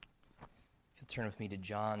Turn with me to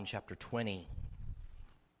John chapter 20.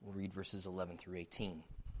 We'll read verses 11 through 18.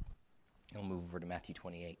 We'll move over to Matthew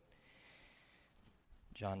 28.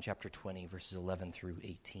 John chapter 20, verses 11 through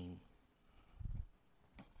 18.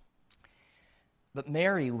 But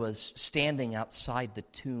Mary was standing outside the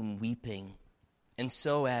tomb weeping, and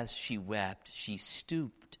so as she wept, she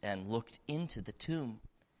stooped and looked into the tomb.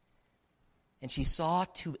 And she saw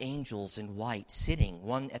two angels in white sitting,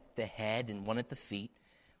 one at the head and one at the feet,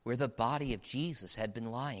 where the body of Jesus had been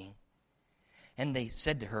lying. And they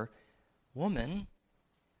said to her, "Woman,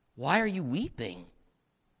 why are you weeping?"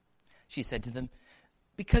 She said to them,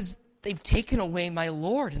 "Because they've taken away my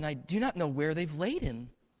Lord, and I do not know where they've laid him."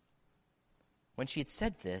 When she had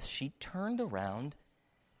said this, she turned around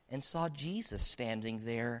and saw Jesus standing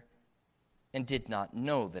there and did not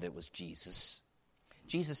know that it was Jesus.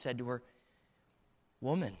 Jesus said to her,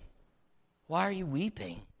 "Woman, why are you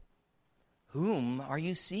weeping? Whom are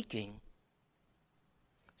you seeking?"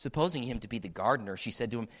 Supposing him to be the gardener, she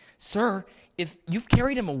said to him, "Sir, if you've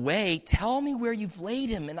carried him away, tell me where you've laid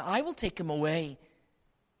him, and I will take him away."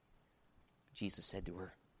 Jesus said to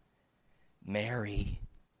her, "Mary."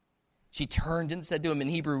 She turned and said to him in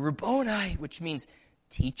Hebrew, "Rabboni," which means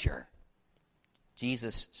teacher.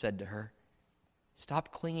 Jesus said to her,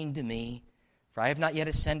 "Stop clinging to me, for I have not yet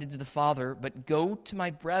ascended to the Father, but go to my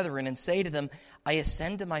brethren and say to them, I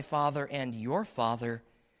ascend to my Father and your Father,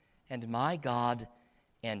 and my God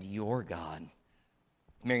and your God."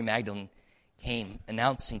 Mary Magdalene came,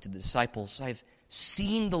 announcing to the disciples, "I've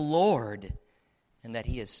seen the Lord," and that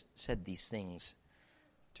he has said these things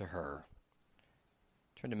to her.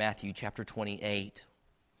 Turn to Matthew chapter 28.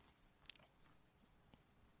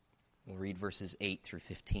 We'll read verses 8 through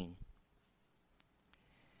 15.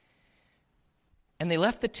 And they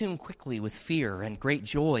left the tomb quickly with fear and great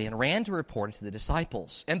joy and ran to report it to the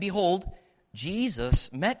disciples. And behold,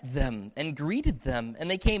 Jesus met them and greeted them, and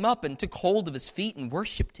they came up and took hold of his feet and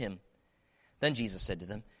worshipped him. Then Jesus said to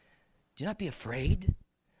them, "Do not be afraid.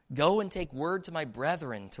 Go and take word to my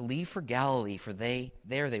brethren to leave for Galilee, for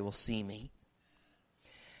there they will see me."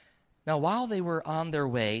 Now while they were on their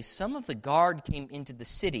way, some of the guard came into the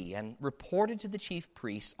city and reported to the chief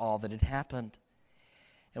priests all that had happened.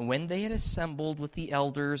 And when they had assembled with the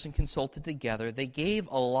elders and consulted together, they gave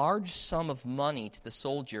a large sum of money to the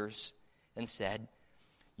soldiers and said,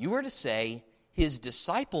 "You are to say, his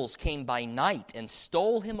disciples came by night and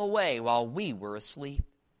stole him away while we were asleep.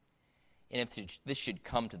 And if this should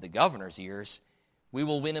come to the governor's ears, we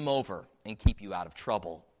will win him over and keep you out of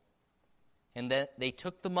trouble." And then they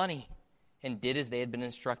took the money and did as they had been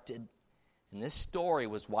instructed. And this story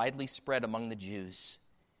was widely spread among the Jews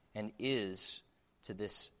and is to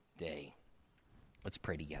this day. Let's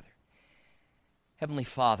pray together. Heavenly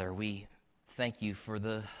Father, we thank you for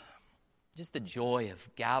just the joy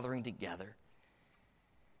of gathering together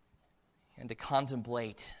and to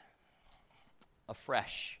contemplate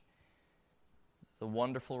afresh the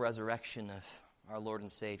wonderful resurrection of our Lord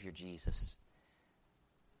and Savior Jesus.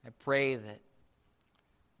 I pray that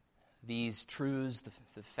these truths,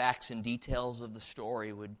 the facts and details of the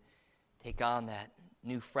story would take on that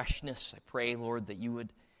new freshness. I pray, Lord, that you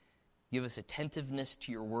would give us attentiveness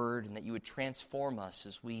to your word and that you would transform us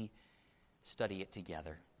as we study it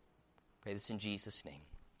together. I pray this in Jesus' name.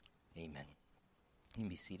 Amen. You can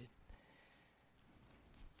be seated.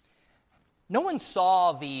 No one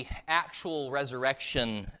saw the actual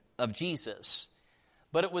resurrection of Jesus,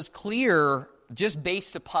 but it was clear, just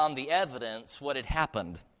based upon the evidence, what had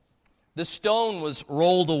happened. The stone was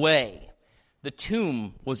rolled away. The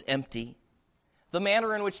tomb was empty. The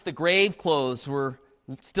manner in which the grave clothes were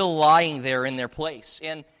still lying there in their place,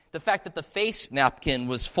 and the fact that the face napkin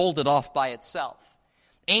was folded off by itself.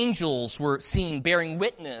 Angels were seen bearing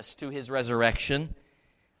witness to his resurrection.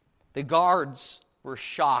 The guards were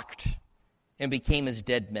shocked and became as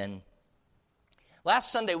dead men.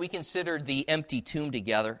 Last Sunday, we considered the empty tomb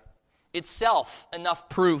together, itself enough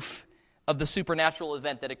proof of the supernatural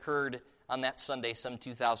event that occurred on that Sunday some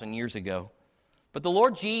 2,000 years ago. But the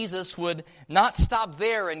Lord Jesus would not stop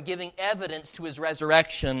there in giving evidence to his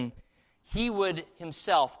resurrection. He would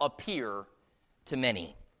himself appear to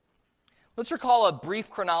many. Let's recall a brief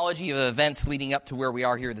chronology of events leading up to where we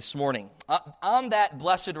are here this morning. On that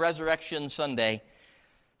blessed Resurrection Sunday,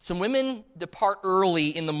 some women depart early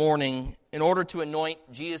in the morning in order to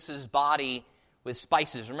anoint Jesus' body with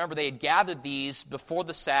spices. Remember, they had gathered these before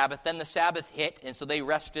the Sabbath. Then the Sabbath hit, and so they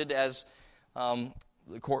rested as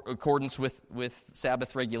accordance with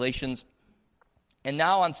Sabbath regulations. And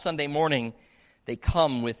now on Sunday morning, they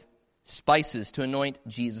come with spices to anoint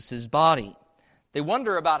Jesus' body. They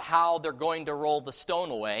wonder about how they're going to roll the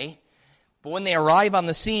stone away. But when they arrive on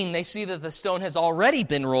the scene, they see that the stone has already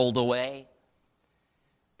been rolled away.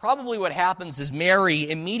 Probably what happens is Mary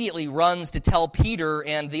immediately runs to tell Peter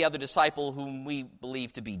and the other disciple, whom we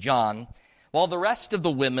believe to be John, while the rest of the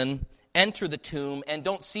women enter the tomb and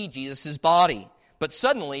don't see Jesus' body, but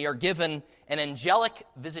suddenly are given an angelic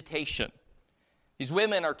visitation. These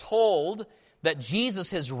women are told that Jesus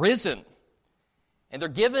has risen, and they're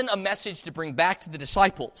given a message to bring back to the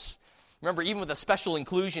disciples. Remember, even with a special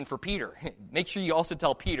inclusion for Peter, make sure you also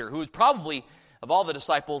tell Peter, who is probably, of all the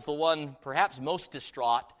disciples, the one perhaps most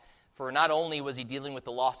distraught, for not only was he dealing with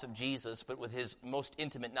the loss of Jesus, but with his most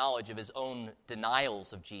intimate knowledge of his own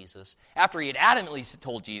denials of Jesus. After he had adamantly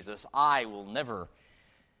told Jesus, "I will never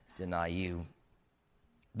deny you."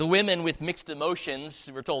 The women with mixed emotions,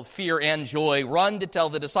 we're told fear and joy, run to tell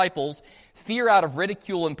the disciples. Fear out of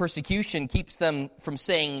ridicule and persecution keeps them from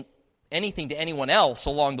saying anything to anyone else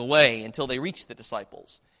along the way until they reach the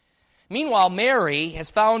disciples. Meanwhile, Mary has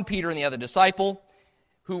found Peter and the other disciple,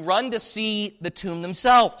 who run to see the tomb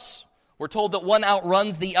themselves. We're told that one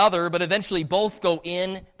outruns the other, but eventually both go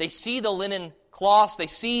in. They see the linen cloths, they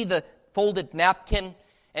see the folded napkin,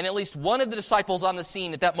 and at least one of the disciples on the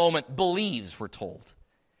scene at that moment believes, we're told.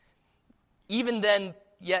 Even then,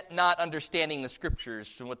 yet not understanding the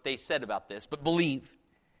scriptures and what they said about this, but believe.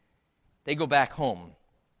 They go back home.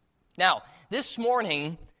 Now, this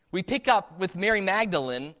morning, we pick up with Mary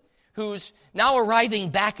Magdalene, who's now arriving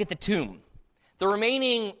back at the tomb. The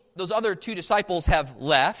remaining, those other two disciples have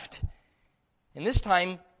left, and this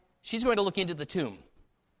time, she's going to look into the tomb.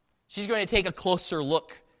 She's going to take a closer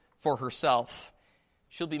look for herself.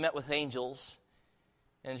 She'll be met with angels,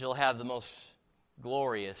 and she'll have the most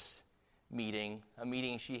glorious meeting, a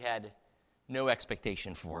meeting she had no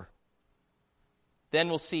expectation for. Then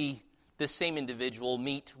we'll see this same individual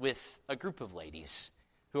meet with a group of ladies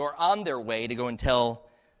who are on their way to go and tell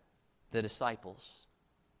the disciples.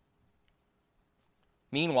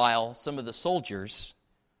 Meanwhile, some of the soldiers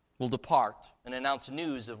will depart and announce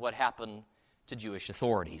news of what happened to Jewish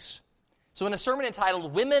authorities. So in a sermon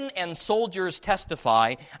entitled Women and Soldiers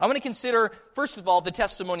Testify, I want to consider, first of all, the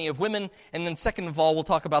testimony of women, and then second of all, we'll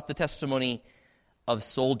talk about the testimony of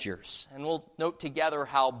soldiers. And we'll note together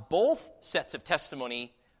how both sets of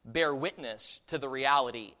testimony bear witness to the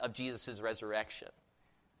reality of Jesus' resurrection.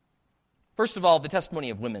 First of all, the testimony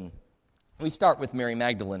of women. We start with Mary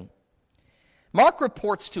Magdalene. Mark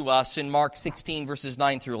reports to us in Mark 16, verses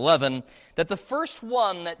 9 through 11, that the first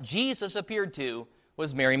one that Jesus appeared to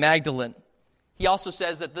was Mary Magdalene. He also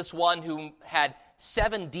says that this one who had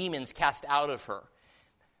 7 demons cast out of her.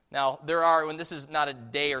 Now, when this is not a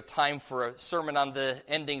day or time for a sermon on the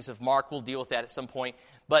endings of Mark, we'll deal with that at some point,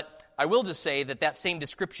 but I will just say that same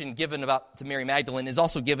description given to Mary Magdalene is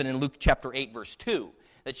also given in Luke chapter 8, verse 2,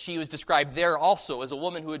 that she was described there also as a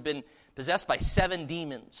woman who had been possessed by 7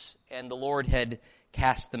 demons, and the Lord had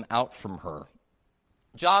cast them out from her.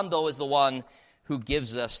 John, though, is the one who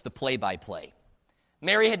gives us the play-by-play.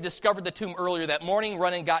 Mary had discovered the tomb earlier that morning,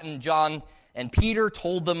 run and gotten John and Peter,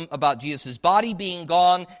 told them about Jesus' body being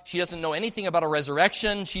gone. She doesn't know anything about a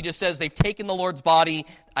resurrection. She just says, they've taken the Lord's body.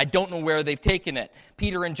 I don't know where they've taken it.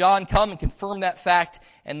 Peter and John come and confirm that fact,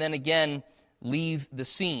 and then again leave the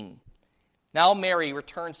scene. Now Mary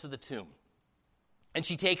returns to the tomb, and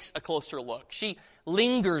she takes a closer look. She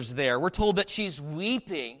lingers there. We're told that she's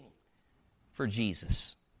weeping for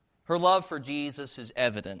Jesus. Her love for Jesus is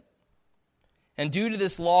evident. And due to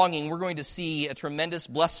this longing, we're going to see a tremendous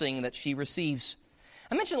blessing that she receives.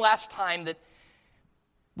 I mentioned last time that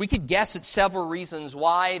we could guess at several reasons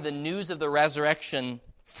why the news of the resurrection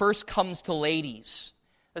first comes to ladies,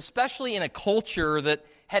 especially in a culture that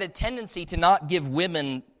had a tendency to not give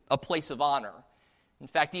women a place of honor. In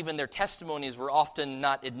fact, even their testimonies were often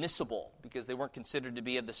not admissible because they weren't considered to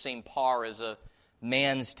be of the same par as a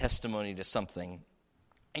man's testimony to something.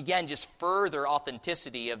 Again, just further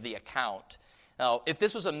authenticity of the account. Now, if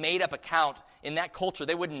this was a made-up account in that culture,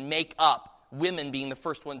 they wouldn't make up women being the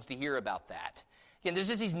first ones to hear about that. Again, there's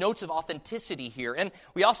just these notes of authenticity here. And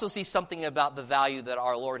we also see something about the value that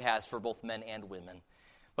our Lord has for both men and women.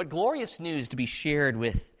 But glorious news to be shared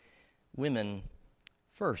with women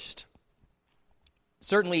first.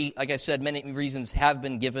 Certainly, like I said, many reasons have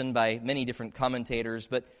been given by many different commentators,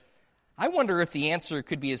 but I wonder if the answer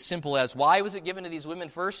could be as simple as, why was it given to these women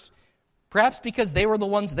first? Perhaps because they were the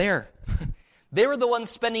ones there. They were the ones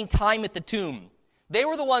spending time at the tomb. They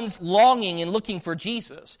were the ones longing and looking for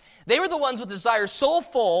Jesus. They were the ones with desires so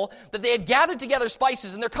full that they had gathered together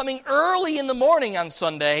spices, and they're coming early in the morning on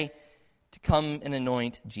Sunday to come and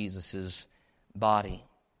anoint Jesus' body.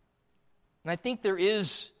 And I think there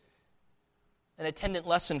is an attendant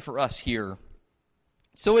lesson for us here.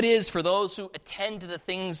 So it is for those who attend to the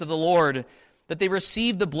things of the Lord that they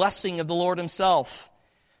receive the blessing of the Lord himself.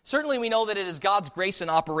 Certainly we know that it is God's grace in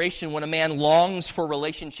operation when a man longs for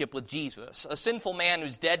relationship with Jesus. A sinful man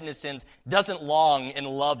who's dead in his sins doesn't long and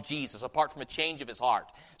love Jesus apart from a change of his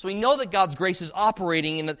heart. So we know that God's grace is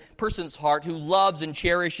operating in a person's heart who loves and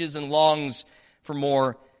cherishes and longs for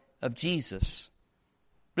more of Jesus.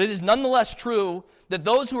 But it is nonetheless true that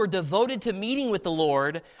those who are devoted to meeting with the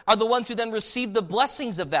Lord are the ones who then receive the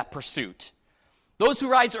blessings of that pursuit. Those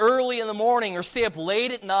who rise early in the morning or stay up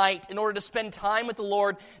late at night in order to spend time with the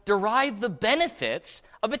Lord derive the benefits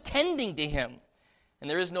of attending to him. And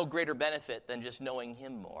there is no greater benefit than just knowing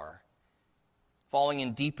him more, falling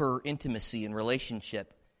in deeper intimacy and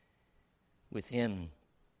relationship with him.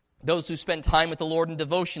 Those who spend time with the Lord in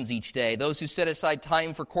devotions each day, those who set aside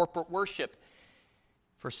time for corporate worship,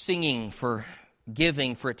 for singing, for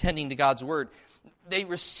giving, for attending to God's word, they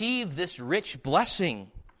receive this rich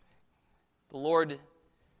blessing. The Lord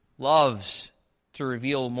loves to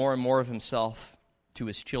reveal more and more of himself to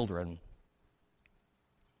his children.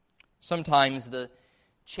 Sometimes the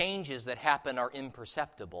changes that happen are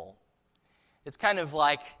imperceptible. It's kind of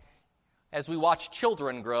like as we watch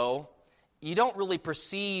children grow, you don't really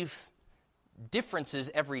perceive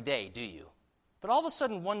differences every day, do you? But all of a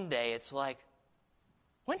sudden one day it's like,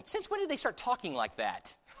 since when did they start talking like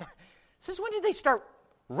that? Since when did they start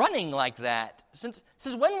running like that? Since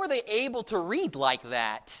when were they able to read like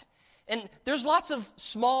that? And there's lots of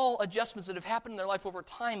small adjustments that have happened in their life over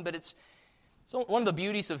time, but it's one of the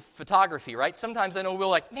beauties of photography, right? Sometimes I know we're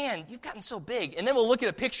like, man, you've gotten so big. And then we'll look at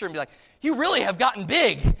a picture and be like, you really have gotten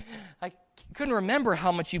big. I couldn't remember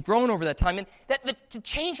how much you've grown over that time. And the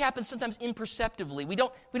change happens sometimes imperceptibly. We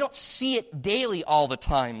don't see it daily all the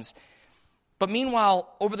times. But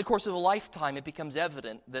meanwhile, over the course of a lifetime, it becomes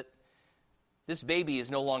evident that this baby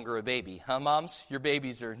is no longer a baby. Huh, moms? Your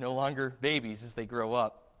babies are no longer babies as they grow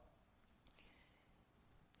up.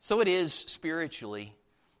 So it is spiritually.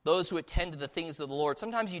 Those who attend to the things of the Lord,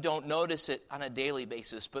 sometimes you don't notice it on a daily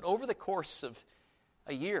basis, but over the course of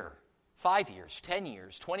a year, 5 years, 10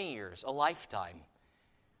 years, 20 years, a lifetime,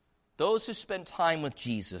 those who spend time with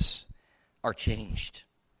Jesus are changed.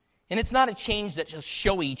 And it's not a change that's a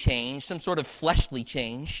showy change, some sort of fleshly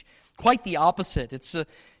change. Quite the opposite. It's a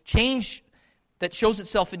change that shows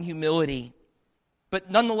itself in humility, but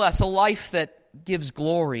nonetheless a life that gives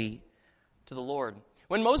glory to the Lord.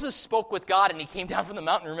 When Moses spoke with God and he came down from the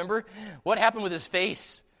mountain, remember what happened with his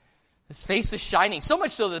face? His face is shining, so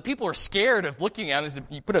much so that people are scared of looking at him.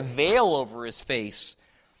 He put a veil over his face.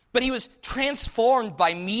 But he was transformed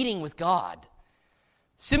by meeting with God.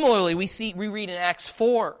 Similarly, we read in Acts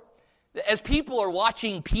 4, as people are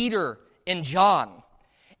watching Peter and John,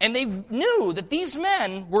 and they knew that these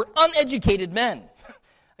men were uneducated men,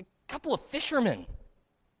 a couple of fishermen.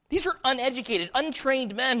 These were uneducated,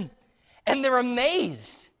 untrained men, and they're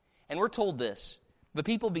amazed. And we're told this, the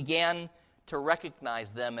people began to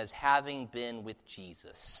recognize them as having been with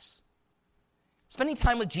Jesus. Spending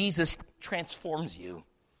time with Jesus transforms you.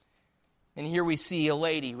 And here we see a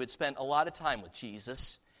lady who had spent a lot of time with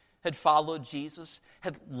Jesus, had followed Jesus,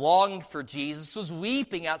 had longed for Jesus, was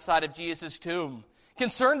weeping outside of Jesus' tomb,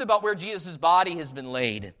 concerned about where Jesus' body has been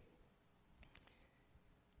laid.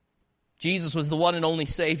 Jesus was the one and only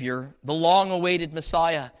Savior, the long-awaited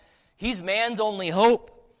Messiah. He's man's only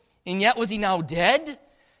hope. And yet was he now dead?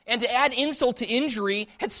 And to add insult to injury,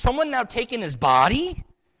 had someone now taken his body?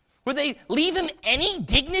 Would they leave him any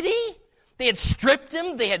dignity? They had stripped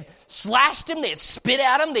him, they had slashed him, they had spit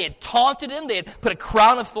at him, they had taunted him, they had put a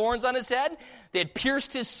crown of thorns on his head, they had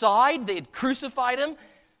pierced his side, they had crucified him.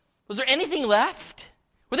 Was there anything left?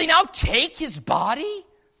 Would they now take his body?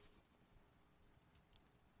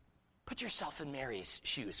 Put yourself in Mary's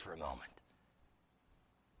shoes for a moment.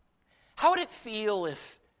 How would it feel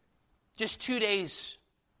if just 2 days,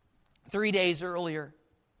 3 days earlier,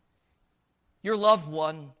 your loved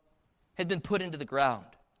one had been put into the ground?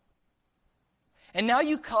 And now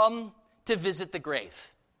you come to visit the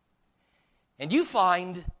grave. And you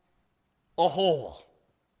find a hole.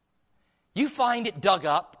 You find it dug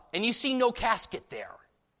up, and you see no casket there.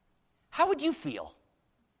 How would you feel?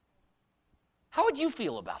 How would you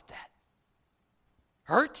feel about that?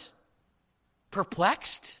 Hurt?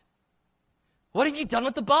 Perplexed? What have you done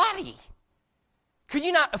with the body? Could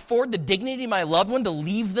you not afford the dignity of my loved one to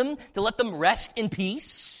leave them, to let them rest in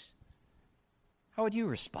peace? How would you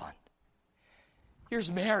respond? Here's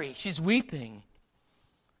Mary. She's weeping.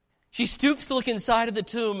 She stoops to look inside of the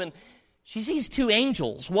tomb, and she sees two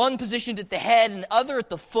angels, one positioned at the head and the other at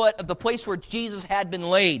the foot of the place where Jesus had been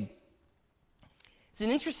laid. It's an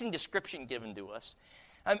interesting description given to us.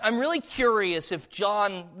 I'm really curious if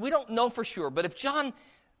John, we don't know for sure, but if John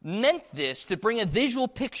meant this to bring a visual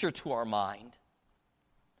picture to our mind.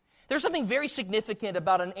 There's something very significant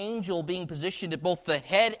about an angel being positioned at both the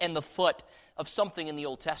head and the foot of something in the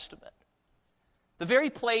Old Testament. The very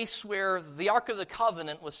place where the Ark of the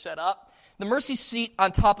Covenant was set up, the mercy seat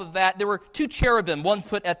on top of that, there were two cherubim, one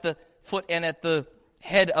put at the foot and at the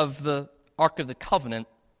head of the Ark of the Covenant.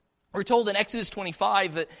 We're told in Exodus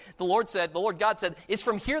 25 that the Lord God said, "It's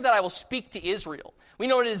from here that I will speak to Israel." We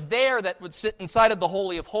know it is there that would sit inside of the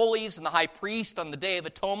Holy of Holies, and the high priest on the Day of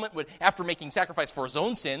Atonement would, after making sacrifice for his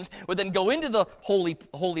own sins, would then go into the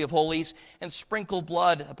Holy of Holies and sprinkle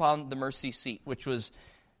blood upon the mercy seat, which was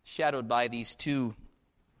shadowed by these two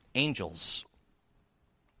angels.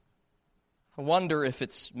 I wonder if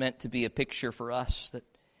it's meant to be a picture for us that,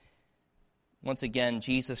 once again,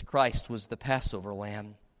 Jesus Christ was the Passover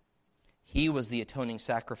lamb. He was the atoning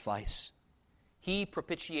sacrifice. He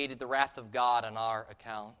propitiated the wrath of God on our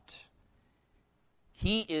account.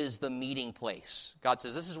 He is the meeting place. God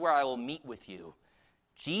says, "This is where I will meet with you."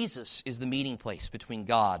 Jesus is the meeting place between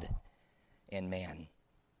God and man.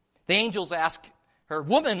 The angels ask her,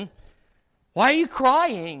 "Woman, why are you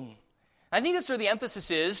crying?" I think that's where the emphasis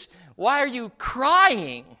is. Why are you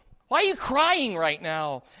crying? Why are you crying right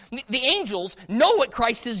now? The angels know what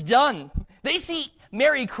Christ has done. They see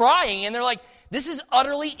Mary crying, and they're like, this is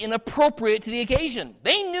utterly inappropriate to the occasion.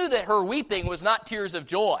 They knew that her weeping was not tears of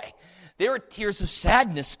joy. They were tears of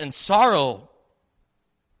sadness and sorrow.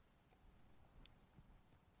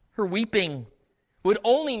 Her weeping would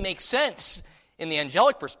only make sense, in the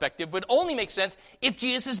angelic perspective, would only make sense if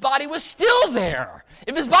Jesus' body was still there.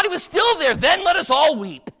 If his body was still there, then let us all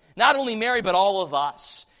weep. Not only Mary, but all of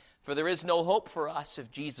us. For there is no hope for us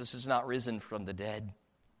if Jesus is not risen from the dead.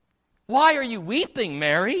 Why are you weeping,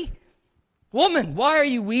 Mary? Woman, why are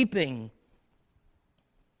you weeping?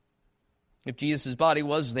 If Jesus' body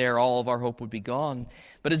was there, all of our hope would be gone.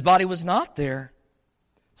 But his body was not there.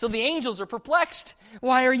 So the angels are perplexed.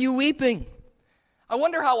 Why are you weeping? I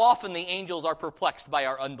wonder how often the angels are perplexed by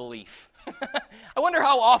our unbelief. I wonder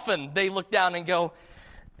how often they look down and go,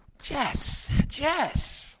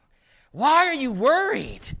 Jess, why are you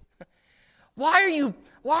worried? Why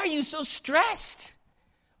are you so stressed?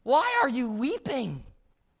 Why are you weeping?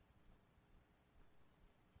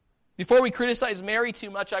 Before we criticize Mary too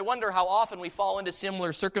much, I wonder how often we fall into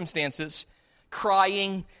similar circumstances,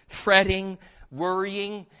 crying, fretting,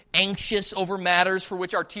 worrying, anxious over matters for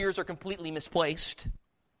which our tears are completely misplaced.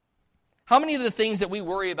 How many of the things that we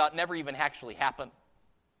worry about never even actually happen?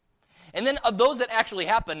 And then of those that actually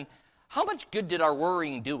happen, how much good did our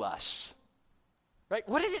worrying do us? Right?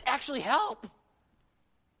 What did it actually help?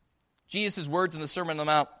 Jesus' words in the Sermon on the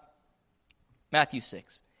Mount, Matthew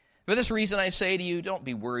 6. For this reason I say to you, don't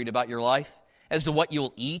be worried about your life as to what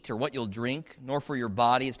you'll eat or what you'll drink, nor for your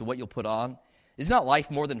body as to what you'll put on. Is not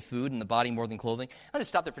life more than food and the body more than clothing? I'm going to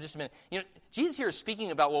stop there for just a minute. Jesus here is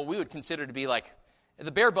speaking about what we would consider to be like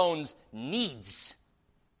the bare bones needs.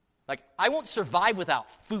 Like, I won't survive without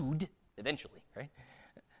food, eventually, right?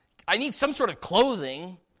 I need some sort of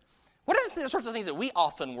clothing. What are the sorts of things that we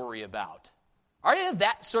often worry about? Are they of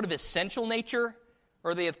that sort of essential nature?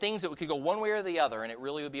 Or are they of things that could go one way or the other and it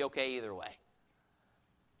really would be okay either way?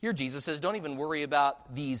 Here Jesus says, don't even worry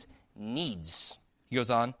about these needs. He goes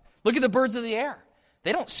on, look at the birds of the air.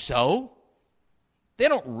 They don't sow. They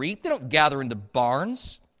don't reap. They don't gather into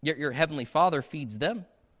barns. Yet your heavenly Father feeds them.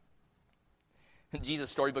 Jesus'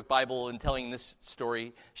 Storybook Bible, in telling this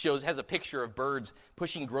story, has a picture of birds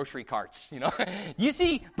pushing grocery carts. You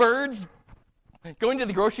see birds going to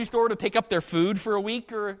the grocery store to pick up their food for a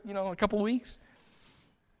week or a couple of weeks.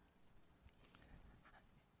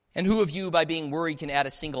 And who of you, by being worried, can add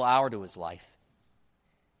a single hour to his life?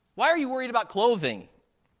 Why are you worried about clothing?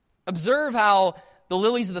 Observe how the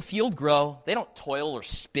lilies of the field grow. They don't toil or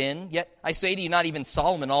spin. Yet I say to you, not even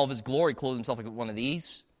Solomon, in all of his glory, clothed himself like one of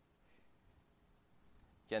these.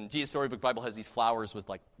 Again, Jesus' Storybook Bible has these flowers with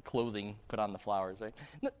clothing put on the flowers, right?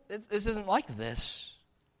 No, this isn't like this.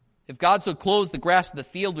 If God so clothes the grass of the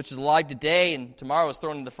field, which is alive today and tomorrow is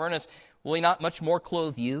thrown into the furnace, will he not much more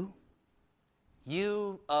clothe you?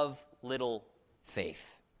 You of little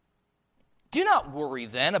faith. Do not worry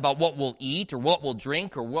then about what we'll eat or what we'll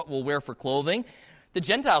drink or what we'll wear for clothing. The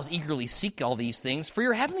Gentiles eagerly seek all these things, for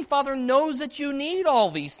your heavenly Father knows that you need all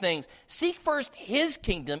these things. Seek first his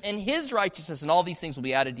kingdom and his righteousness, and all these things will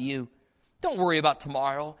be added to you. Don't worry about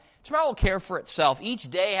tomorrow. Tomorrow will care for itself. Each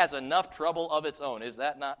day has enough trouble of its own. Is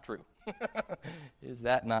that not true? Is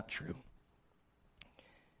that not true?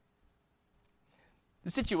 The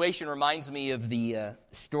situation reminds me of the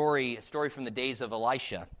story from the days of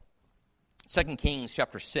Elisha. 2 Kings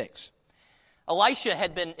chapter 6. Elisha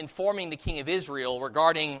had been informing the king of Israel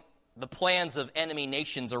regarding the plans of enemy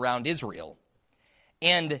nations around Israel.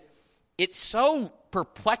 And it so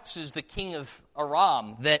perplexes the king of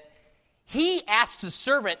Aram that he asks his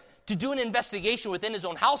servant to do an investigation within his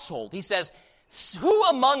own household. He says, who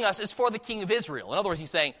among us is for the king of Israel? In other words,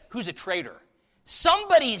 he's saying, who's a traitor?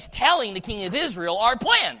 Somebody's telling the king of Israel our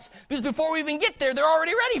plans, because before we even get there, they're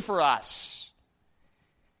already ready for us.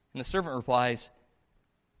 And the servant replies,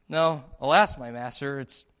 no, alas, my master,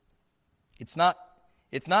 it's not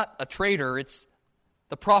a traitor, it's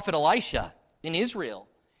the prophet Elisha in Israel.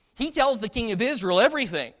 He tells the king of Israel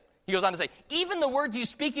everything. He goes on to say, even the words you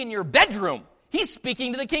speak in your bedroom, he's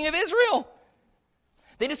speaking to the king of Israel.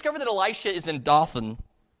 They discover that Elisha is in Dothan,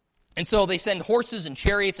 and so they send horses and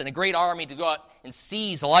chariots and a great army to go out and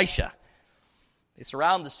seize Elisha. They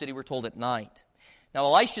surround the city, we're told, at night. Now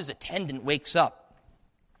Elisha's attendant wakes up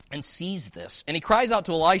and sees this, and he cries out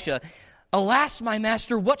to Elisha, alas, my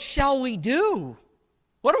master, what shall we do?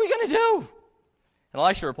 What are we going to do? And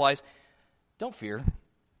Elisha replies, don't fear,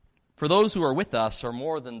 for those who are with us are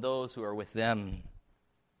more than those who are with them.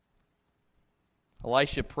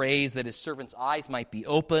 Elisha prays that his servant's eyes might be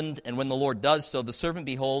opened, and when the Lord does so, the servant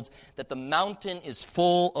beholds that the mountain is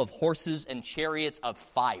full of horses and chariots of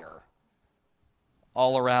fire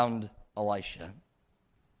all around Elisha.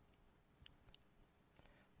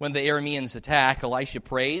 When the Arameans attack, Elisha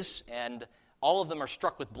prays, and all of them are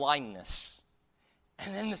struck with blindness.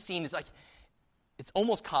 And then the scene is like, it's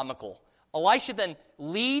almost comical. Elisha then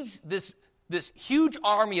leads this huge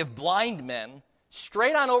army of blind men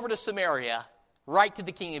straight on over to Samaria, right to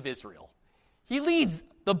the king of Israel. He leads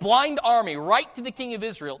the blind army right to the king of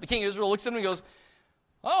Israel. The king of Israel looks at him and goes,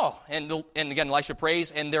 oh, and again Elisha prays,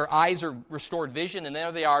 and their eyes are restored vision, and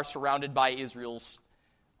there they are surrounded by Israel's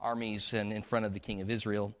armies and in front of the king of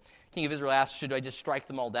Israel. The king of Israel asks, should I just strike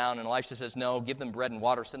them all down? And Elisha says, no, give them bread and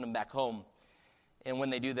water, send them back home. And when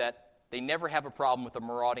they do that, they never have a problem with the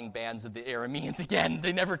marauding bands of the Arameans again.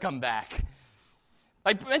 They never come back.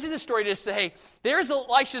 I mentioned this story to say, there's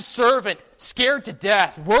Elisha's servant, scared to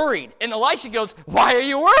death, worried. And Elisha goes, why are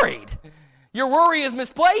you worried? Your worry is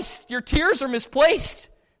misplaced. Your tears are misplaced.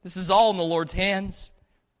 This is all in the Lord's hands.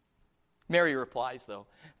 Mary replies, though,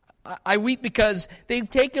 I weep because they've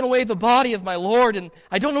taken away the body of my Lord, and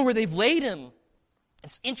I don't know where they've laid him.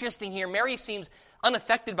 It's interesting here. Mary seems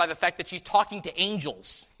unaffected by the fact that she's talking to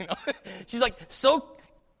angels. She's like so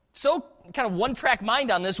kind of one-track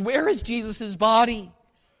mind on this. Where is Jesus' body?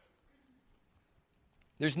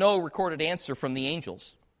 There's no recorded answer from the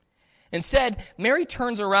angels. Instead, Mary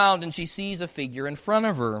turns around and she sees a figure in front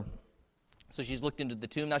of her. So she's looked into the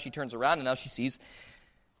tomb. Now she turns around and now she sees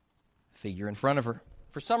a figure in front of her.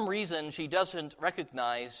 For some reason, she doesn't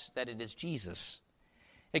recognize that it is Jesus.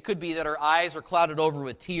 It could be that her eyes are clouded over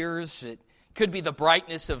with tears. It could be the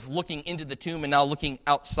brightness of looking into the tomb and now looking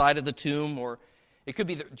outside of the tomb. Or it could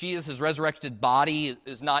be that Jesus' resurrected body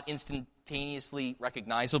is not instantaneously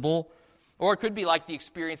recognizable. Or it could be like the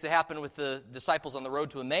experience that happened with the disciples on the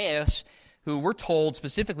road to Emmaus, who we're told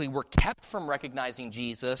specifically were kept from recognizing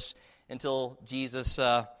Jesus until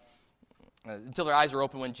their eyes are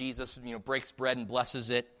open when Jesus breaks bread and blesses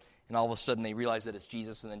it, and all of a sudden they realize that it's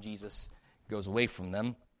Jesus, and then Jesus goes away from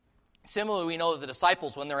them. Similarly, we know that the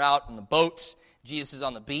disciples, when they're out in the boats, Jesus is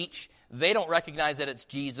on the beach, they don't recognize that it's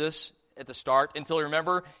Jesus at the start until,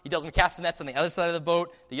 remember, he tells them to cast the nets on the other side of the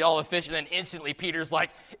boat, they get all the fish, and then instantly Peter's like,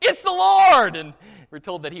 it's the Lord! And we're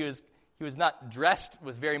told that he was not dressed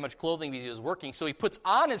with very much clothing because he was working, so he puts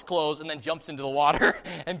on his clothes and then jumps into the water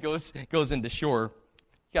and goes into shore.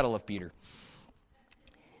 You gotta love Peter.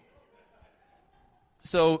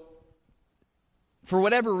 So, for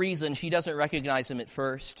whatever reason, she doesn't recognize him at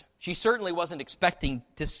first. She certainly wasn't expecting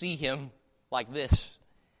to see him like this.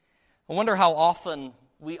 I wonder how often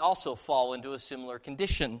we also fall into a similar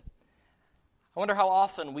condition. I wonder how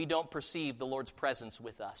often we don't perceive the Lord's presence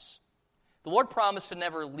with us. The Lord promised to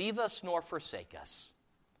never leave us nor forsake us.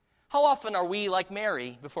 How often are we like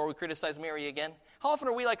Mary, before we criticize Mary again? How often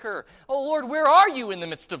are we like her? Oh, Lord, where are you in the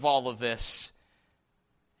midst of all of this?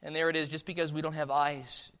 And there it is, just because we don't have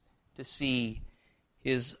eyes to see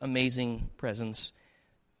his amazing presence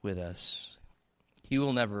with us. He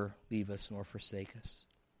will never leave us nor forsake us.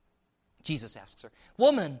 Jesus asks her,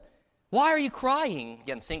 woman, why are you crying?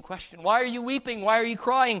 Again, same question. Why are you weeping? Why are you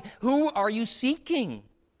crying? Who are you seeking?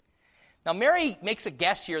 Now, Mary makes a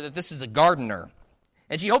guess here that this is a gardener.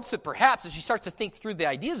 And she hopes that perhaps, as she starts to think through the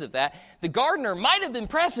ideas of that, the gardener might have been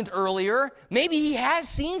present earlier. Maybe he has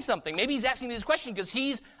seen something. Maybe he's asking me this question because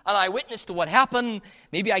he's an eyewitness to what happened.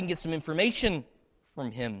 Maybe I can get some information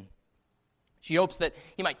from him. She hopes that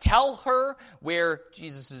he might tell her where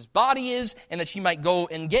Jesus' body is and that she might go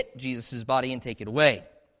and get Jesus' body and take it away.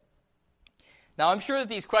 Now, I'm sure that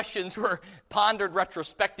these questions were pondered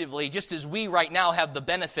retrospectively, just as we right now have the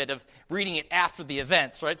benefit of reading it after the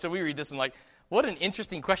events, right? So we read this and like, what an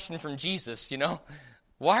interesting question from Jesus, you know?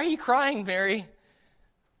 Why are you crying, Mary?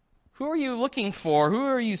 Who are you looking for? Who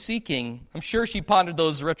are you seeking? I'm sure she pondered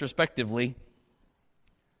those retrospectively.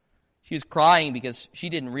 She was crying because she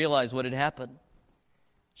didn't realize what had happened.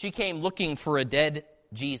 She came looking for a dead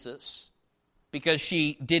Jesus because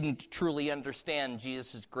she didn't truly understand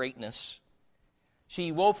Jesus' greatness.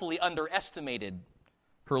 She woefully underestimated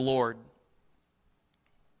her Lord.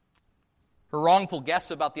 Her wrongful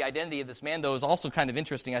guess about the identity of this man, though, is also kind of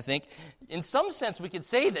interesting, I think. In some sense, we could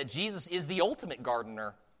say that Jesus is the ultimate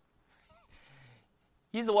gardener.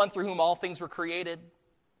 He's the one through whom all things were created.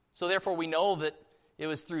 So therefore, we know that it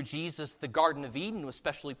was through Jesus the Garden of Eden was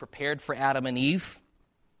specially prepared for Adam and Eve.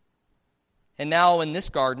 And now in this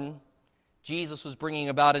garden, Jesus was bringing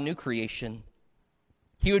about a new creation.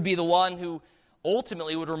 He would be the one who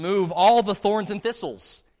ultimately would remove all the thorns and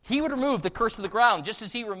thistles. He would remove the curse of the ground, just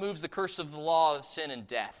as he removes the curse of the law of sin and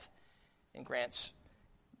death, and grants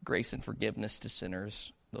grace and forgiveness to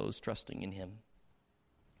sinners, those trusting in him.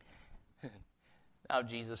 Now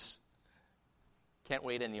Jesus can't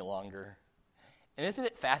wait any longer. And isn't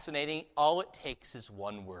it fascinating? All it takes is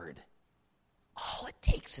one word. All it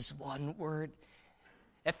takes is one word.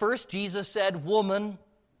 At first, Jesus said, woman,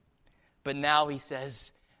 but now he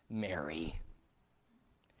says, Mary.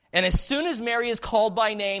 And as soon as Mary is called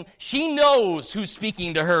by name, she knows who's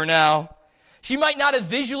speaking to her now. She might not have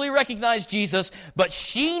visually recognized Jesus, but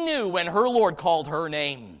she knew when her Lord called her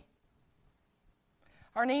name.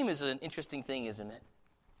 Our name is an interesting thing, isn't it?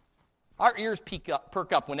 Our ears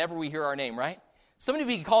perk up whenever we hear our name, right? Somebody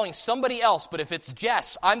be calling somebody else, but if it's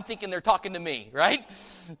Jess, I'm thinking they're talking to me, right?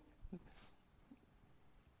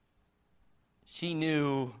 She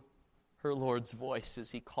knew her Lord's voice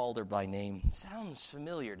as he called her by name. Sounds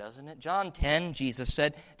familiar, doesn't it? John 10, Jesus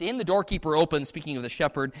said, to him the doorkeeper opened, speaking of the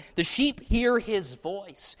shepherd, the sheep hear his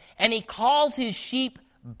voice, and he calls his sheep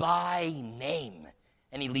by name,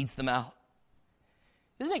 and he leads them out.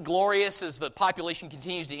 Isn't it glorious as the population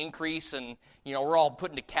continues to increase and, we're all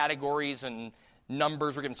put into categories and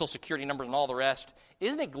numbers, we're getting Social Security numbers and all the rest.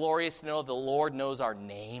 Isn't it glorious to know the Lord knows our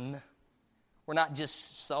name? We're not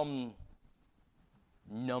just some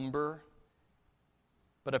number,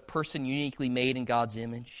 but a person uniquely made in God's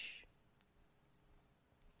image.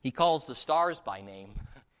 He calls the stars by name.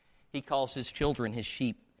 He calls his children, his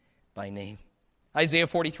sheep, by name. Isaiah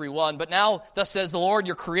 43:1, but now thus says the Lord,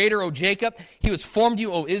 your creator, O Jacob, he who has formed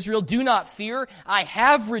you, O Israel, do not fear. I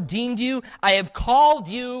have redeemed you. I have called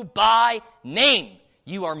you by name.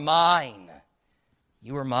 You are mine.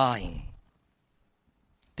 You are mine.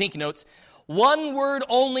 Pink notes, one word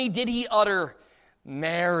only did he utter,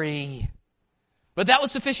 Mary. But that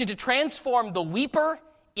was sufficient to transform the weeper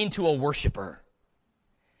into a worshiper.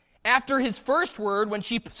 After his first word, when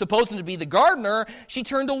she supposed him to be the gardener, she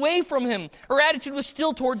turned away from him. Her attitude was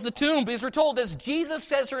still towards the tomb, because we're told as Jesus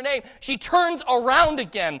says her name, she turns around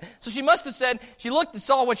again. So she must have said, she looked and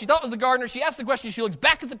saw what she thought was the gardener. She asked the question, she looks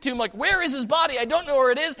back at the tomb like, where is his body? I don't know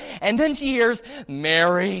where it is. And then she hears,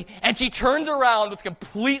 Mary. And she turns around with a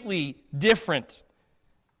completely different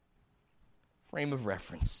frame of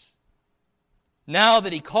reference. Now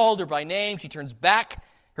that he called her by name, she turns back.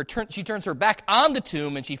 She turns her back on the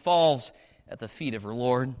tomb and she falls at the feet of her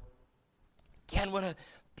Lord. Again, what a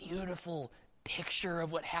beautiful picture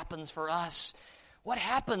of what happens for us. What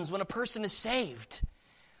happens when a person is saved?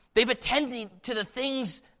 They've attended to the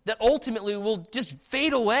things that ultimately will just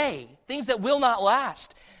fade away, things that will not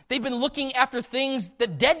last. They've been looking after things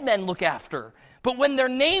that dead men look after. But when their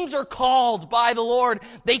names are called by the Lord,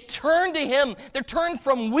 they turn to him. They're turned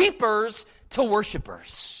from weepers to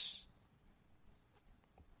worshipers.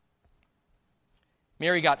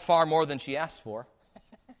 Mary got far more than she asked for.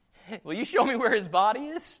 Will you show me where his body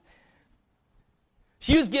is?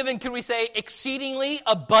 She was given, could we say, exceedingly,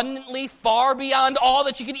 abundantly, far beyond all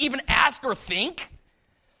that she could even ask or think.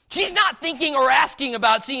 She's not thinking or asking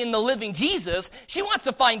about seeing the living Jesus. She wants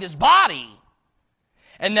to find his body.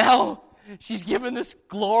 And now she's given this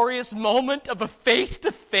glorious moment of a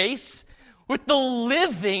face-to-face with the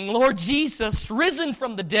living Lord Jesus, risen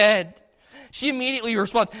from the dead. She immediately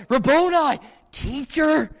responds, Rabboni,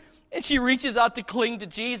 teacher. And she reaches out to cling to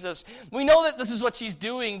Jesus. We know that this is what she's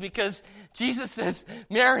doing because Jesus says,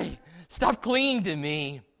 Mary, stop clinging to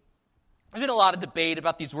me. There's been a lot of debate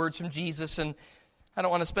about these words from Jesus, and I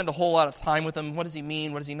don't want to spend a whole lot of time with them. What does he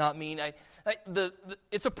mean? What does he not mean?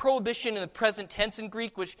 It's a prohibition in the present tense in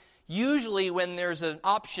Greek, which usually when there's an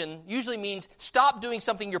option, usually means stop doing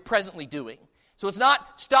something you're presently doing. So it's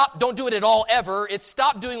not stop, don't do it at all ever. It's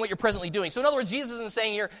stop doing what you're presently doing. So in other words, Jesus isn't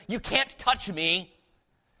saying here, you can't touch me.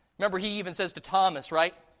 Remember, he even says to Thomas,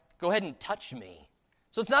 right? Go ahead and touch me.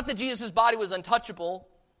 So it's not that Jesus' body was untouchable.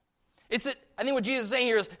 It's that, I think what Jesus is saying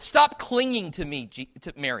here is stop clinging to me,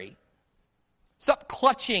 to Mary. Stop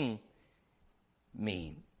clutching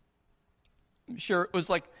me. I'm sure it was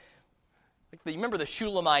like you remember the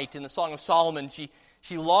Shulamite in the Song of Solomon.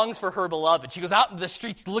 She longs for her beloved. She goes out into the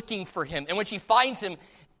streets looking for him. And when she finds him,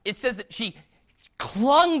 it says that she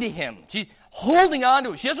clung to him. She's holding on to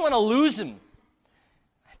him. She doesn't want to lose him.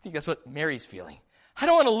 I think that's what Mary's feeling. I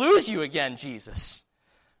don't want to lose you again, Jesus.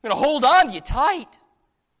 I'm going to hold on to you tight.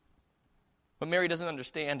 What Mary doesn't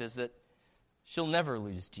understand is that she'll never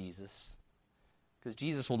lose Jesus, because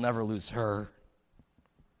Jesus will never lose her.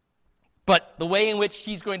 But the way in which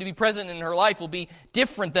he's going to be present in her life will be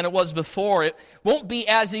different than it was before. It won't be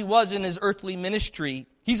as he was in his earthly ministry.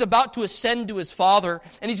 He's about to ascend to his Father,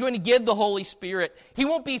 and he's going to give the Holy Spirit. He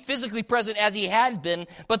won't be physically present as he had been,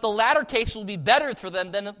 but the latter case will be better for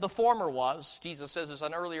them than the former was. Jesus says this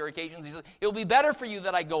on earlier occasions. He says, it will be better for you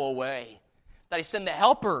that I go away, that I send the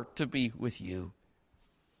Helper to be with you.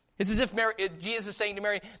 It's as if Jesus is saying to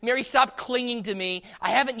Mary, Mary, stop clinging to me.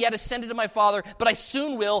 I haven't yet ascended to my Father, but I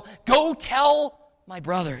soon will. Go tell my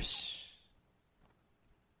brothers.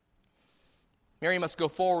 Mary must go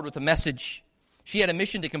forward with a message. She had a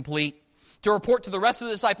mission to complete, to report to the rest of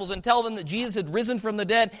the disciples and tell them that Jesus had risen from the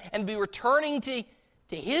dead and be returning to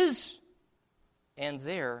his and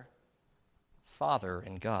their Father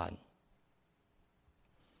and God.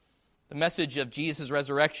 The message of Jesus'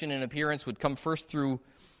 resurrection and appearance would come first through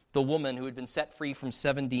the woman who had been set free from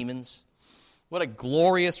 7 demons. What a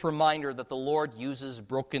glorious reminder that the Lord uses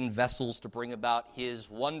broken vessels to bring about his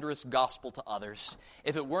wondrous gospel to others.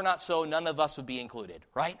 If it were not so, none of us would be included,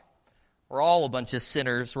 right? We're all a bunch of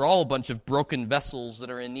sinners. We're all a bunch of broken vessels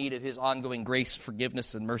that are in need of his ongoing grace,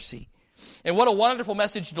 forgiveness, and mercy. And what a wonderful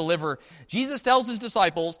message to deliver. Jesus tells his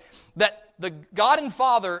disciples that the God and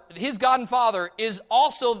Father, his God and Father, is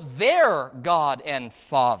also their God and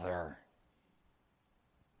Father.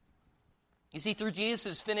 You see, through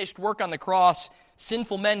Jesus' finished work on the cross,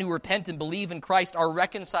 sinful men who repent and believe in Christ are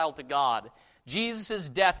reconciled to God. Jesus'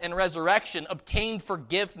 death and resurrection obtained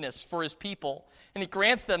forgiveness for his people, and he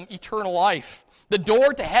grants them eternal life. The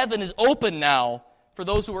door to heaven is open now for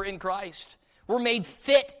those who are in Christ. We're made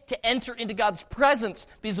fit to enter into God's presence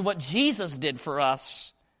because of what Jesus did for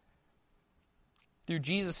us. Through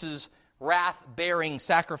Jesus' wrath-bearing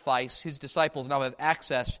sacrifice, his disciples now have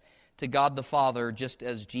access to God the Father just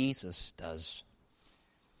as Jesus does.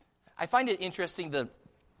 I find it interesting the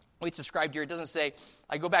way it's described here. It doesn't say,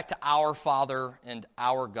 I go back to our Father and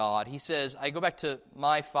our God. He says, I go back to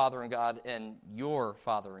my Father and God and your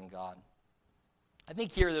Father and God. I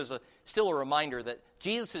think here there's still a reminder that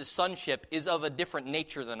Jesus' sonship is of a different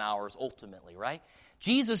nature than ours ultimately, right?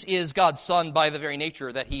 Jesus is God's Son by the very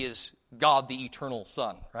nature that he is God the eternal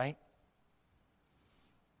Son, right?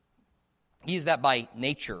 He is that by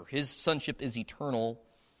nature. His sonship is eternal.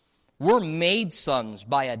 We're made sons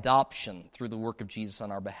by adoption through the work of Jesus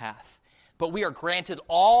on our behalf. But we are granted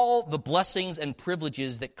all the blessings and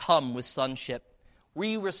privileges that come with sonship.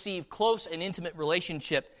 We receive close and intimate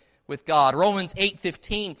relationship with God. Romans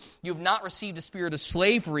 8:15, you have not received a spirit of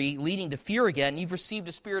slavery leading to fear again. You've received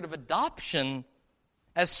a spirit of adoption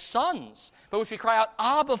as sons, by which we cry out,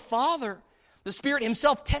 Abba, Father. The Spirit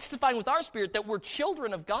himself testifying with our spirit that we're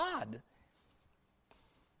children of God.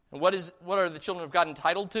 And what are the children of God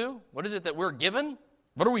entitled to? What is it that we're given?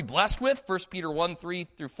 What are we blessed with? 1 Peter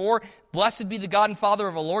 1:3-4. Blessed be the God and Father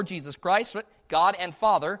of our Lord Jesus Christ. God and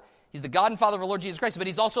Father. He's the God and Father of our Lord Jesus Christ, but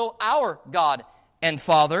he's also our God and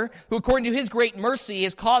Father, who according to his great mercy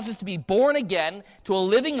has caused us to be born again to a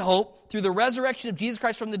living hope through the resurrection of Jesus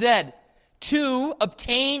Christ from the dead, to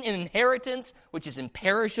obtain an inheritance which is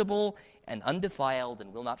imperishable and undefiled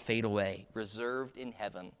and will not fade away, reserved in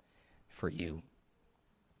heaven for you.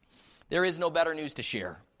 There is no better news to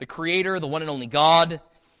share. The Creator, the one and only God,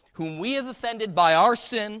 whom we have offended by our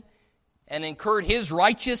sin and incurred his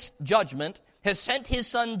righteous judgment, has sent his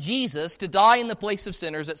Son Jesus to die in the place of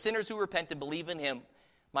sinners, that sinners who repent and believe in him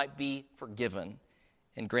might be forgiven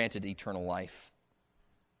and granted eternal life.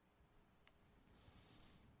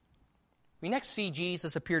 We next see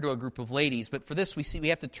Jesus appear to a group of ladies, but for this we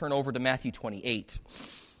have to turn over to Matthew 28,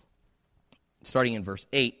 starting in verse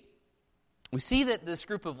 8. We see that this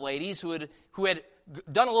group of ladies who had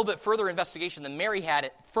done a little bit further investigation than Mary had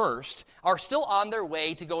at first are still on their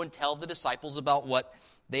way to go and tell the disciples about what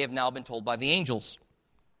they have now been told by the angels.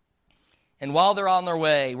 And while they're on their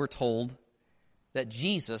way, we're told that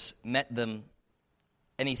Jesus met them,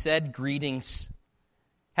 and he said, "Greetings."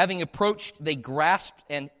 Having approached, they grasped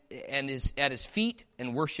at his feet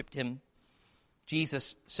and worshipped him.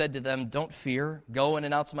 Jesus said to them, "Don't fear. Go and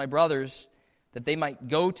announce to my brothers that they might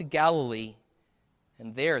go to Galilee,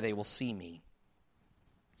 and there they will see me."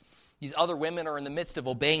 These other women are in the midst of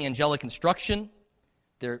obeying angelic instruction.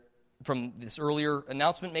 They're from this earlier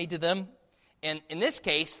announcement made to them. And in this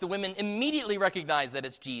case, the women immediately recognize that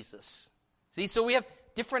it's Jesus. See, so we have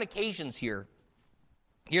different occasions here.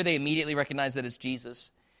 Here they immediately recognize that it's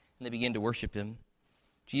Jesus, and they begin to worship him.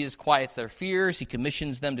 Jesus quiets their fears. He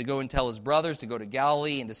commissions them to go and tell his brothers to go to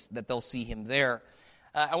Galilee and that they'll see him there.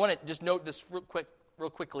 I want to just note this real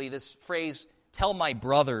quickly, this phrase, "tell my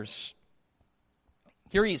brothers."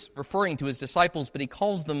 Here he's referring to his disciples, but he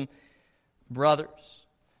calls them brothers.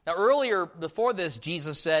 Now earlier, before this,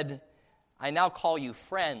 Jesus said, "I now call you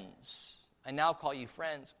friends. I now call you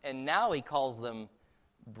friends." And now he calls them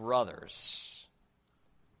brothers.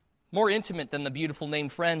 More intimate than the beautiful name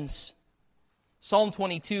friends. Psalm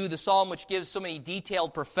 22, the psalm which gives so many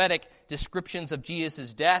detailed prophetic descriptions of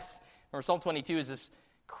Jesus' death. Remember, Psalm 22 is this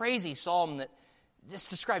crazy psalm that just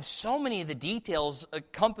describes so many of the details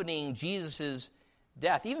accompanying Jesus'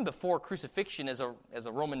 death, even before crucifixion as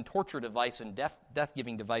a Roman torture device and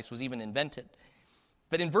death-giving device was even invented.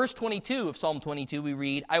 But in verse 22 of Psalm 22, we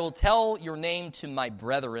read, "I will tell your name to my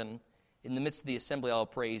brethren. In the midst of the assembly, I will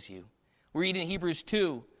praise you." We read in Hebrews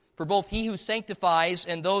 2, "For both he who sanctifies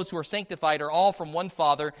and those who are sanctified are all from one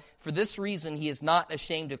Father. For this reason, he is not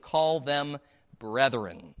ashamed to call them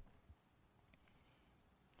brethren."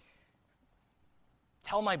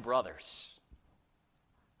 Tell my brothers.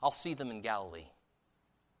 I'll see them in Galilee.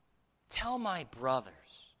 Tell my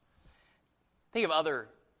brothers. Think of other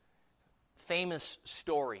famous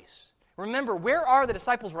stories. Remember, where are the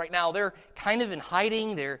disciples right now? They're kind of in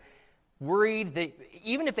hiding. They're worried.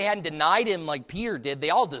 Even if they hadn't denied him like Peter did, they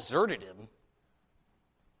all deserted him.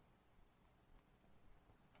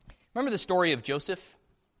 Remember the story of Joseph?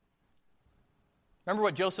 Remember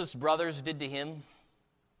what Joseph's brothers did to him?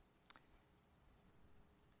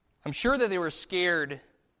 I'm sure that they were scared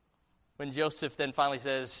when Joseph then finally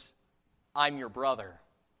says, "I'm your brother."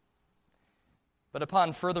 But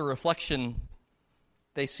upon further reflection,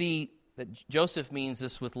 they see that Joseph means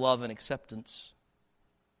this with love and acceptance.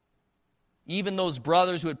 Even those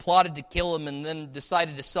brothers who had plotted to kill him and then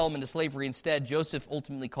decided to sell him into slavery instead, Joseph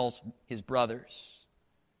ultimately calls his brothers.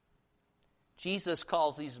 Jesus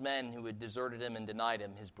calls these men who had deserted him and denied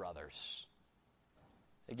him his brothers.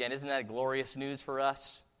 Again, isn't that glorious news for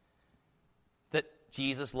us? That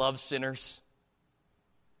Jesus loves sinners.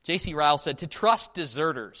 J.C. Ryle said, "To trust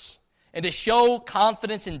deserters and to show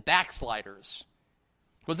confidence in backsliders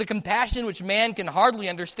was a compassion which man can hardly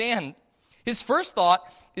understand. His first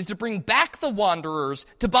thought is to bring back the wanderers,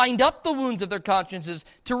 to bind up the wounds of their consciences,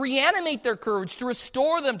 to reanimate their courage, to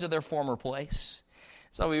restore them to their former place."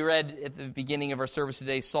 So we read at the beginning of our service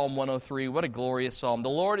today, Psalm 103. What a glorious psalm. "The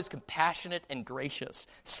Lord is compassionate and gracious,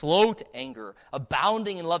 slow to anger,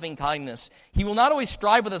 abounding in loving kindness. He will not always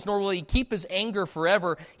strive with us, nor will he keep his anger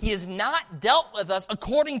forever. He has not dealt with us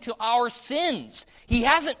according to our sins. He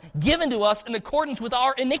hasn't given to us in accordance with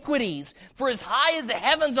our iniquities. For as high as the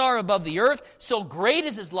heavens are above the earth, so great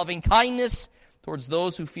is his loving kindness towards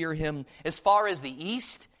those who fear him. As far as the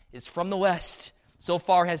east is from the west, so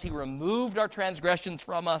far has he removed our transgressions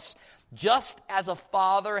from us. Just as a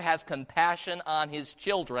father has compassion on his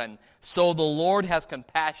children, so the Lord has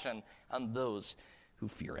compassion on those who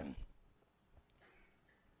fear him."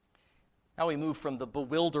 Now we move from the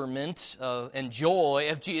bewilderment and joy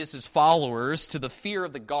of Jesus' followers to the fear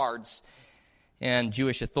of the guards and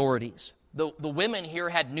Jewish authorities. The women here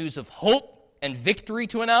had news of hope and victory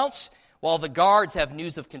to announce, while the guards have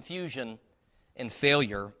news of confusion and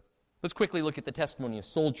failure. Let's quickly look at the testimony of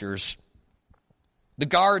soldiers. The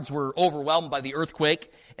guards were overwhelmed by the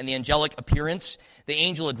earthquake and the angelic appearance. The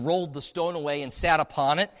angel had rolled the stone away and sat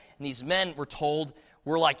upon it, and these men, were told,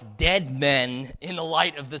 were like dead men in the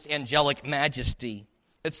light of this angelic majesty.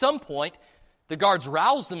 At some point, the guards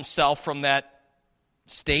roused themselves from that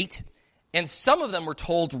state, and some of them were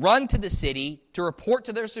told, "Run to the city to report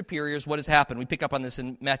to their superiors what has happened." We pick up on this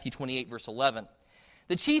in Matthew 28, verse 11.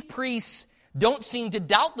 The chief priests don't seem to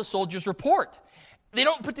doubt the soldiers' report. They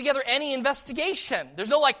don't put together any investigation. There's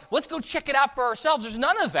no let's go check it out for ourselves. There's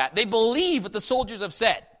none of that. They believe what the soldiers have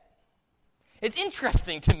said. It's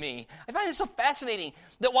interesting to me. I find it so fascinating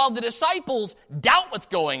that while the disciples doubt what's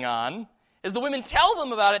going on, as the women tell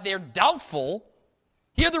them about it, they're doubtful.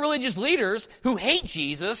 Here the religious leaders who hate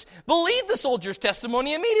Jesus believe the soldiers'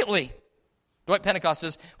 testimony immediately. Dwight Pentecost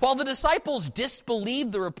says, while the disciples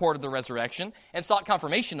disbelieved the report of the resurrection and sought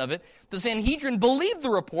confirmation of it, the Sanhedrin believed the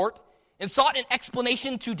report and sought an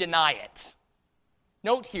explanation to deny it.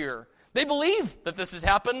 Note here, they believe that this has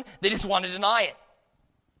happened, they just want to deny it.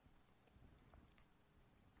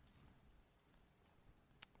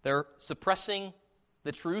 They're suppressing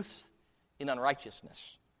the truth in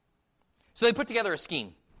unrighteousness. So they put together a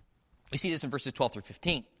scheme. We see this in verses 12 through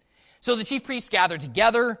 15. So the chief priests gathered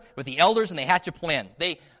together with the elders, and they hatched a plan.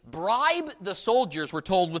 They bribe the soldiers, we're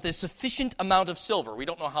told, with a sufficient amount of silver. We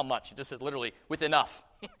don't know how much. It just says literally, with enough.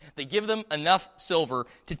 They give them enough silver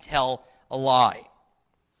to tell a lie.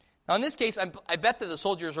 Now, in this case, I bet that the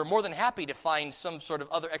soldiers are more than happy to find some sort of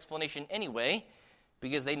other explanation anyway,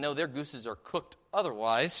 because they know their gooses are cooked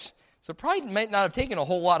otherwise. So probably might not have taken a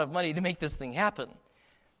whole lot of money to make this thing happen.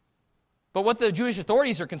 But what the Jewish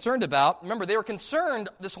authorities are concerned about, remember, they were concerned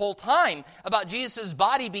this whole time about Jesus'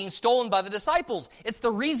 body being stolen by the disciples. It's the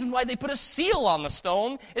reason why they put a seal on the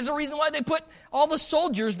stone. It's the reason why they put all the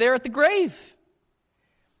soldiers there at the grave.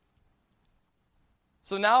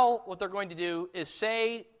 So now what they're going to do is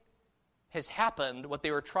say has happened what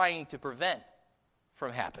they were trying to prevent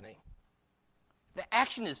from happening. The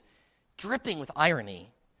action is dripping with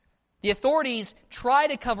irony. The authorities try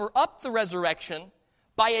to cover up the resurrection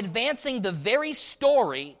by advancing the very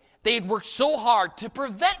story they had worked so hard to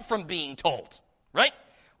prevent from being told, right?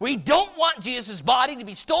 We don't want Jesus' body to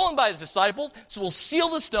be stolen by his disciples, so we'll seal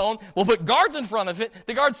the stone, we'll put guards in front of it.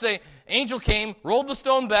 The guards say, angel came, rolled the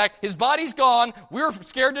stone back, his body's gone, we're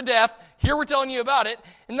scared to death, here we're telling you about it.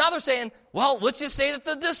 And now they're saying, well, let's just say that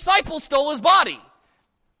the disciples stole his body.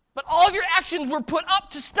 But all of your actions were put up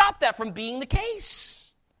to stop that from being the case.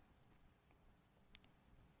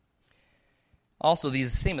 Also,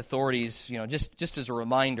 these same authorities, just as a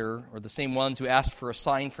reminder, are the same ones who asked for a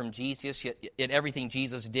sign from Jesus, yet everything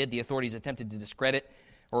Jesus did, the authorities attempted to discredit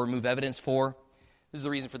or remove evidence for. This is the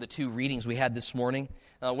reason for the two readings we had this morning.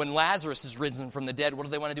 When Lazarus is risen from the dead, what do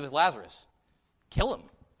they want to do with Lazarus? Kill him.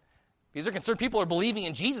 Because they're concerned people are believing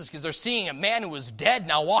in Jesus because they're seeing a man who was dead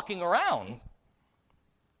now walking around.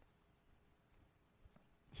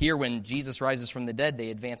 Here, when Jesus rises from the dead, they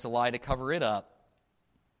advance a lie to cover it up.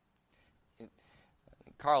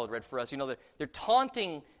 Carl had read for us, they're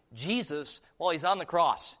taunting Jesus while he's on the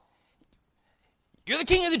cross. You're the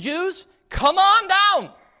king of the Jews? Come on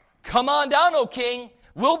down. Come on down, O king.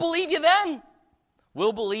 We'll believe you then.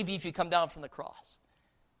 We'll believe you if you come down from the cross.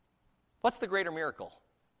 What's the greater miracle?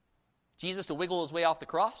 Jesus to wiggle his way off the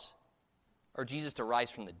cross? Or Jesus to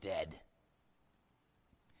rise from the dead?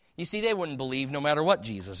 You see, they wouldn't believe no matter what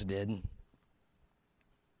Jesus did.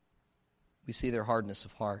 We see their hardness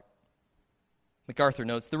of heart. MacArthur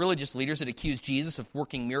notes, the religious leaders had accused Jesus of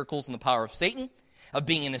working miracles in the power of Satan, of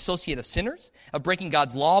being an associate of sinners, of breaking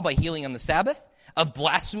God's law by healing on the Sabbath, of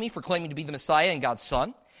blasphemy for claiming to be the Messiah and God's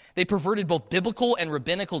Son. They perverted both biblical and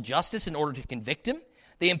rabbinical justice in order to convict him.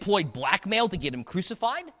 They employed blackmail to get him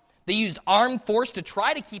crucified. They used armed force to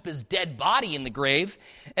try to keep his dead body in the grave.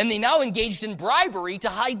 And they now engaged in bribery to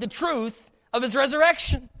hide the truth of his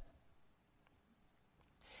resurrection.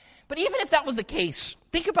 But even if that was the case,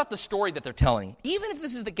 think about the story that they're telling. Even if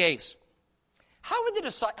this is the case, how would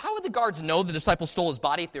the guards know the disciples stole his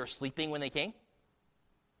body if they were sleeping when they came?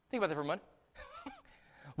 Think about that for a moment.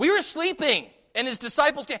 We were sleeping, and his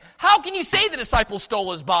disciples came. How can you say the disciples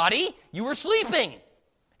stole his body? You were sleeping.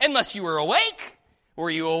 Unless you were awake. Were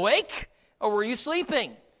you awake, or were you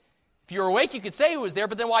sleeping? If you were awake, you could say who was there,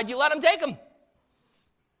 but then why'd you let him take him?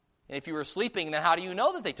 And if you were sleeping, then how do you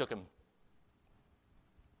know that they took him?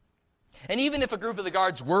 And even if a group of the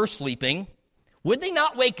guards were sleeping, would they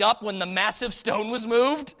not wake up when the massive stone was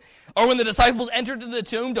moved? Or when the disciples entered into the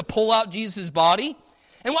tomb to pull out Jesus' body?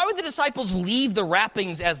 And why would the disciples leave the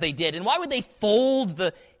wrappings as they did? And why would they fold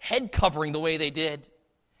the head covering the way they did?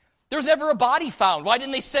 There was never a body found. Why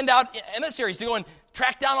didn't they send out emissaries to go and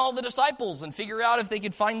track down all the disciples and figure out if they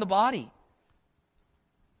could find the body?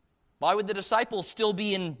 Why would the disciples still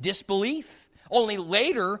be in disbelief? Only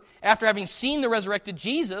later, after having seen the resurrected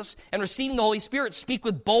Jesus and receiving the Holy Spirit, speak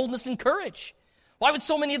with boldness and courage. Why would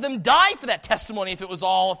so many of them die for that testimony if it was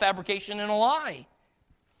all a fabrication and a lie?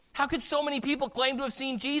 How could so many people claim to have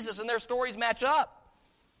seen Jesus and their stories match up?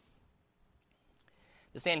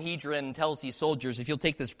 The Sanhedrin tells these soldiers, if you'll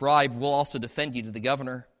take this bribe, we'll also defend you to the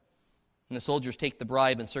governor. And the soldiers take the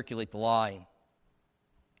bribe and circulate the lie.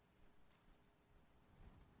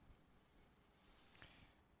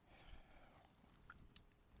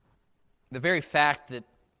 The very fact that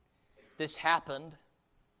this happened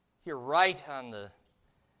here right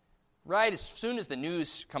as soon as the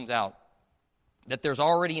news comes out that there's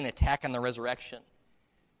already an attack on the resurrection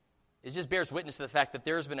it just bears witness to the fact that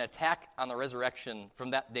there has been an attack on the resurrection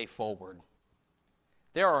from that day forward.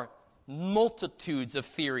 There are multitudes of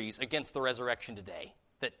theories against the resurrection today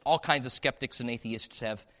that all kinds of skeptics and atheists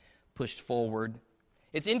have pushed forward.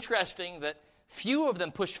 It's interesting that few of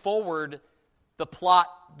them pushed forward the plot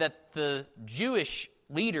that the Jewish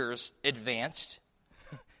leaders advanced.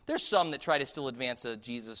 There's some that try to still advance that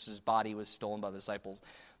Jesus' body was stolen by the disciples.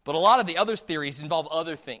 But a lot of the other theories involve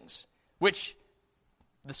other things, which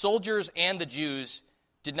the soldiers and the Jews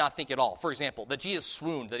did not think at all. For example, that Jesus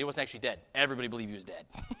swooned, that he wasn't actually dead. Everybody believed he was dead.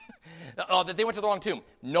 That they went to the wrong tomb.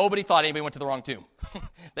 Nobody thought anybody went to the wrong tomb.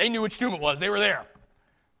 They knew which tomb it was. They were there.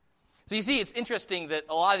 So you see, it's interesting that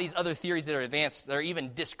a lot of these other theories that are advanced, they're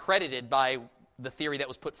even discredited by the theory that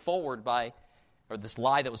was put forward by, or this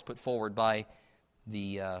lie that was put forward by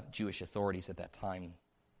the Jewish authorities at that time.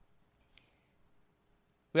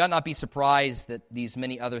 We ought not be surprised that these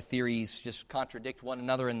many other theories just contradict one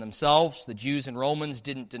another in themselves. The Jews and Romans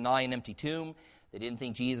didn't deny an empty tomb. They didn't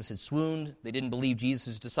think Jesus had swooned. They didn't believe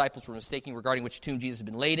Jesus' disciples were mistaken regarding which tomb Jesus had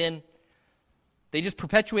been laid in. They just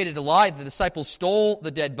perpetuated a lie that the disciples stole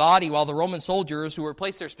the dead body while the Roman soldiers, who were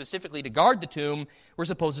placed there specifically to guard the tomb, were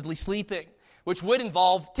supposedly sleeping, which would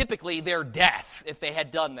involve typically their death if they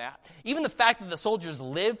had done that. Even the fact that the soldiers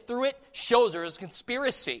lived through it shows there is a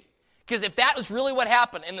conspiracy. Because if that was really what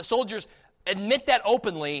happened and the soldiers admit that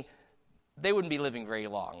openly, they wouldn't be living very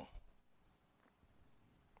long.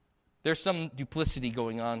 There's some duplicity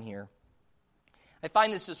going on here. I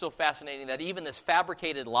find this is so fascinating that even this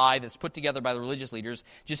fabricated lie that's put together by the religious leaders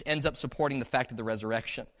just ends up supporting the fact of the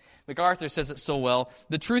resurrection. MacArthur says it so well.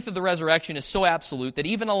 The truth of the resurrection is so absolute that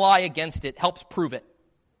even a lie against it helps prove it.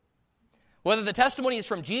 Whether the testimony is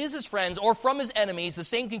from Jesus' friends or from his enemies, the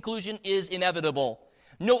same conclusion is inevitable.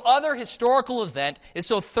 No other historical event is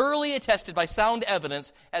so thoroughly attested by sound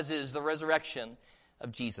evidence as is the resurrection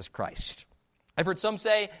of Jesus Christ. I've heard some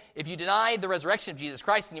say, if you deny the resurrection of Jesus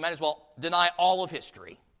Christ, then you might as well deny all of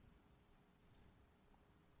history.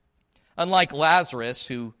 Unlike Lazarus,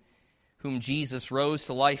 whom Jesus rose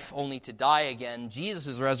to life only to die again,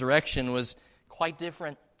 Jesus' resurrection was quite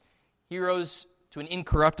different. He rose to an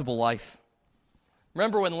incorruptible life.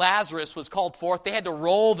 Remember when Lazarus was called forth, they had to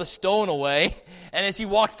roll the stone away, and as he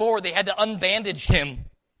walked forward, they had to unbandage him.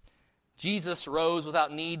 Jesus rose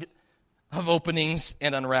without need of openings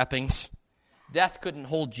and unwrappings. Death couldn't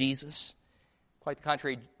hold Jesus. Quite the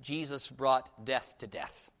contrary, Jesus brought death to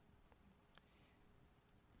death.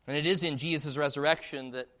 And it is in Jesus'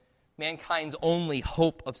 resurrection that mankind's only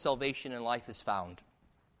hope of salvation and life is found.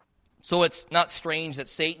 So it's not strange that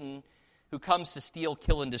Satan, who comes to steal,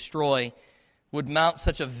 kill, and destroy, would mount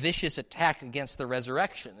such a vicious attack against the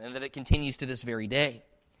resurrection, and that it continues to this very day.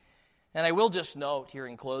 And I will just note here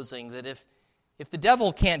in closing that if the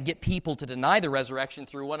devil can't get people to deny the resurrection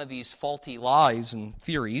through one of these faulty lies and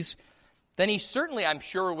theories, then he certainly, I'm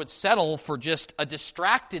sure, would settle for just a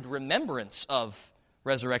distracted remembrance of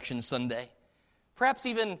Resurrection Sunday. Perhaps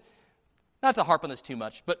even, not to harp on this too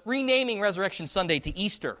much, but renaming Resurrection Sunday to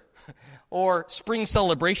Easter or Spring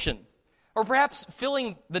Celebration. Or perhaps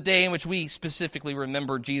filling the day in which we specifically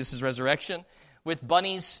remember Jesus' resurrection with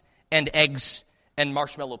bunnies and eggs and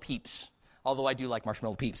marshmallow peeps. Although I do like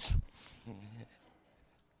marshmallow peeps.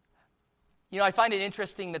 You know, I find it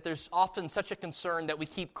interesting that there's often such a concern that we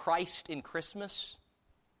keep Christ in Christmas.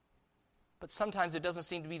 But sometimes it doesn't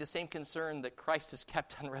seem to be the same concern that Christ is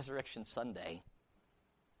kept on Resurrection Sunday.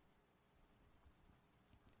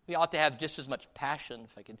 We ought to have just as much passion,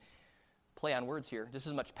 if I could play on words here, just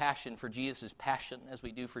as much passion for Jesus' passion as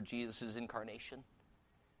we do for Jesus' incarnation.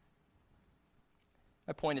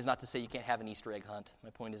 My point is not to say you can't have an Easter egg hunt. My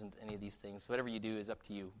point isn't any of these things. Whatever you do is up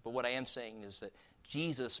to you. But what I am saying is that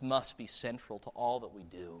Jesus must be central to all that we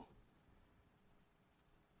do.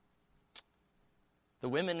 The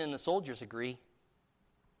women and the soldiers agree.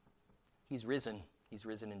 He's risen. He's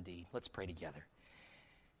risen indeed. Let's pray together.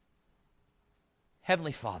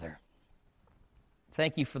 Heavenly Father,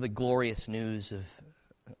 thank you for the glorious news of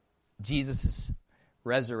Jesus'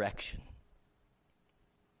 resurrection.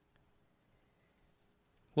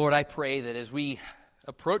 Lord, I pray that as we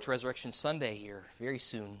approach Resurrection Sunday here very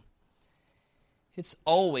soon, it's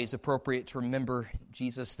always appropriate to remember,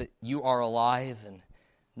 Jesus, that you are alive and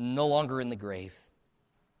no longer in the grave.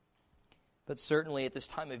 But certainly at this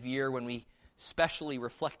time of year when we specially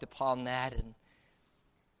reflect upon that, and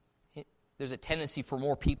there's a tendency for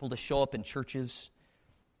more people to show up in churches,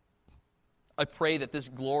 I pray that this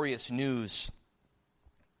glorious news,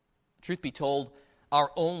 truth be told,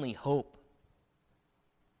 our only hope,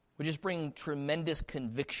 would just bring tremendous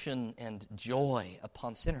conviction and joy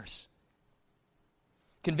upon sinners.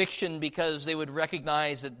 Conviction because they would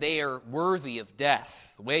recognize that they are worthy of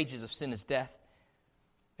death. The wages of sin is death.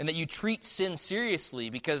 And that you treat sin seriously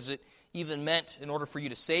because it even meant, in order for you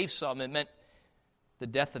to save some, it meant the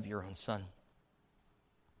death of your own son.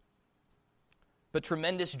 But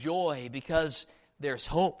tremendous joy because there's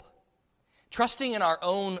hope. Trusting in our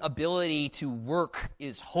own ability to work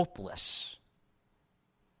is hopeless.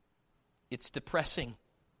 It's depressing.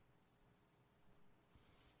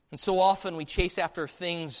 And so often we chase after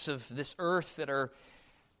things of this earth that are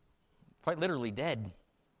quite literally dead,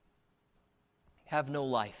 have no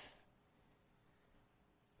life.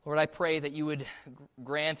 Lord, I pray that you would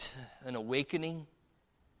grant an awakening.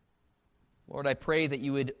 Lord, I pray that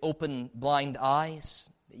you would open blind eyes,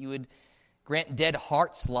 that you would grant dead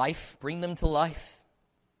hearts life, bring them to life.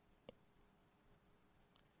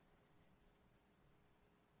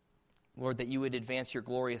 Lord, that you would advance your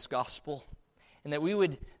glorious gospel, and that we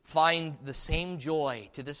would find the same joy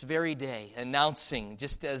to this very day, announcing,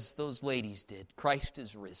 just as those ladies did, Christ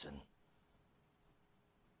is risen.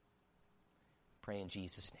 Pray in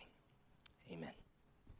Jesus' name. Amen.